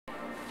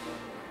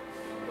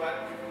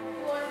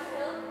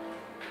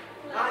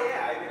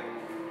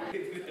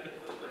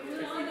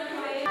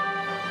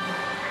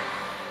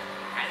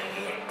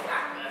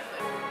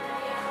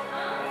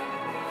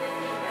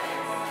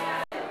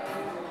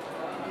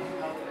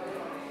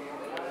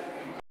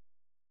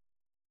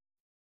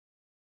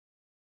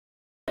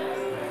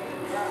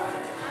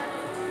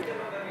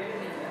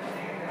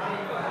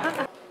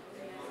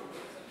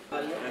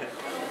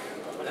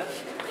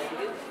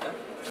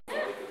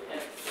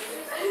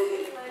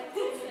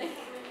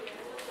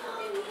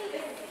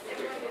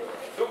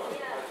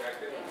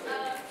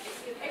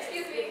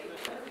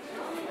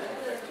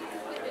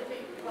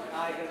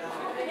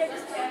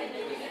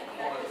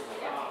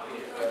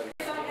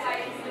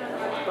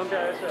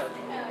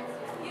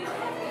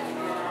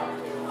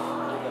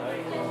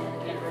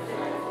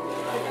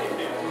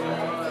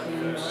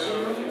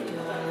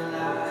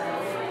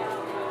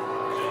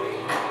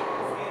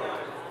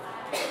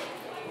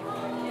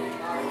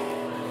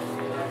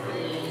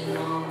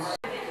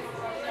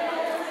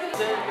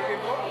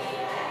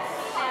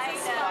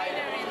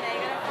Spider in there.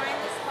 You're gonna find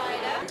the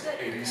spider.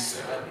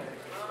 87.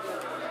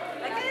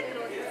 Like I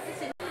know this is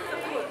so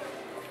cool.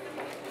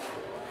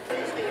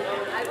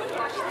 I would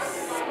watch this.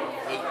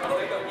 Oh,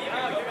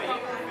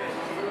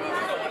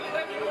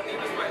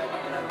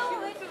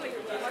 wait.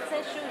 What's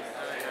that shoes?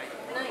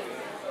 Nice.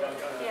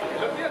 Yeah.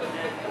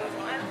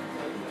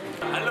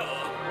 Hello.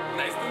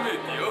 Nice to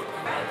meet you.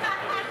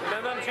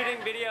 Remember, I'm shooting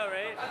video,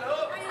 right?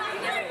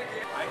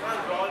 I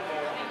can't roll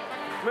more.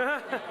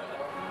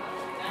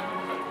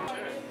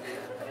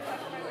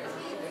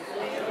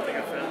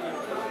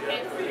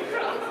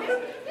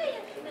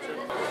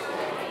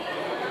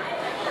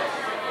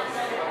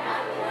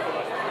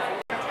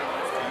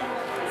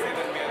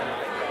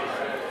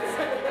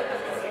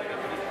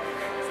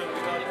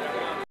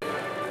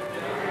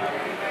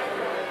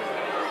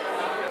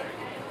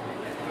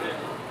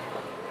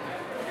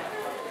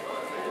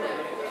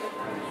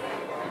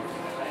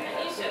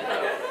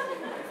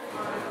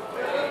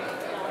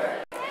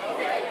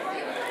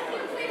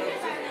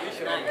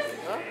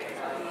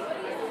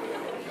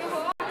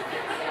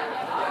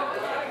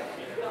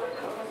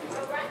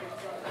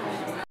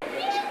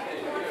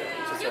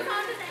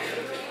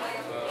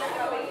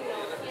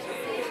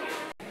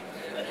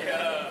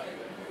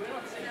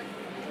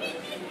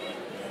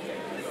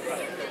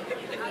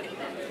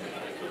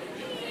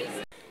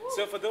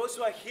 So for those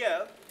who are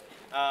here,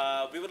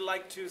 we would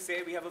like to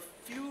say we have a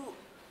few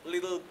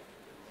little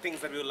things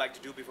that we would like to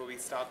do before we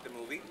start the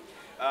movie.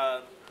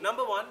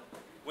 Number one,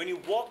 when you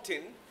walked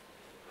in,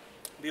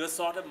 we were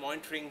sort of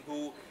monitoring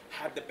who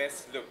had the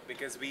best look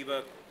because we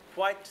were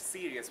quite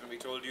serious when we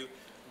told you,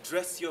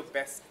 dress your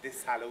best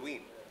this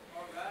Halloween.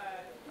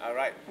 All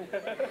right.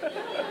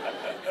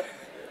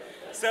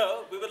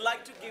 So we would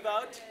like to give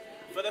out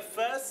for the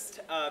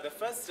first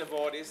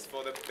award is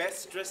for the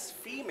best dressed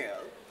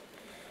female.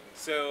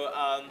 So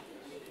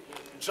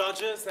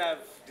judges have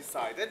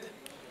decided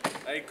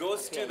that it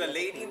goes to the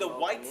lady in the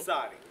white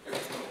sari.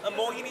 A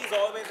Mohini is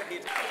always a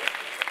hit.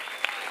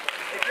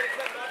 It takes a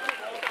lot to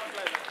walk out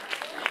like that.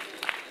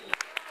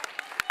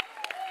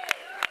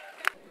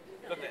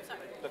 Look there.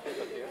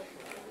 Look here.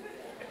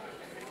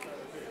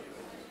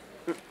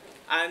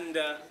 And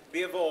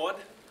the award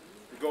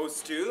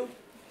goes to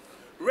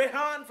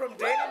Rehan from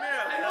Daily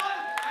Mirror. I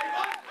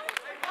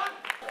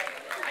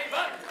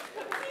won!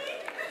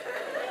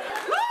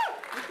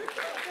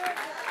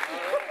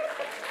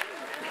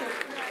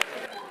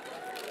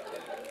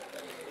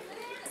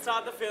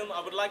 Start the film,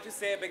 I would like to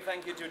say a big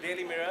thank you to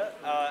Daily Mirror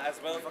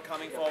as well for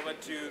coming forward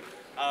to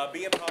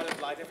be a part of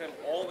Lite87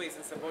 always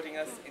and supporting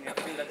us in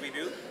everything that we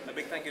do. A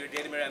big thank you to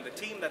Daily Mirror and the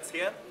team that's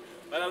here.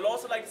 But I would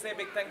also like to say a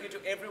big thank you to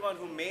everyone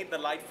who made the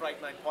Light Fright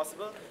Night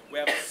possible. We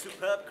have a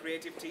superb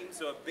creative team,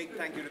 so a big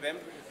thank you to them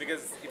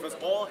because it was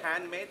all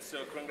handmade.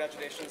 So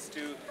congratulations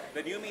to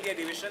the new media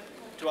division,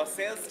 to our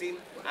sales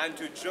team, and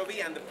to Jovi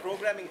and the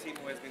programming team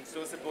who has been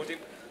so supportive.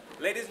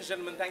 Ladies and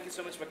gentlemen, thank you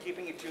so much for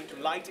keeping it tuned to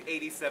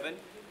Lite87.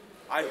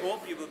 I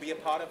hope you will be a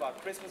part of our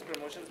Christmas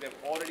promotions. We have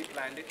already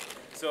planned it.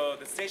 So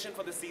the station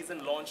for the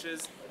season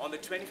launches on the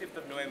 25th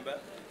of November.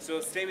 So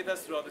stay with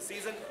us throughout the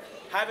season.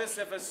 Have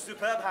yourself a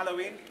superb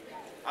Halloween.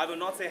 I will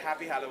not say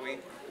happy Halloween.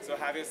 So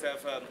have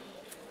yourself a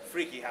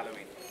freaky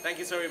Halloween. Thank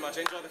you so very much.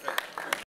 Enjoy the film.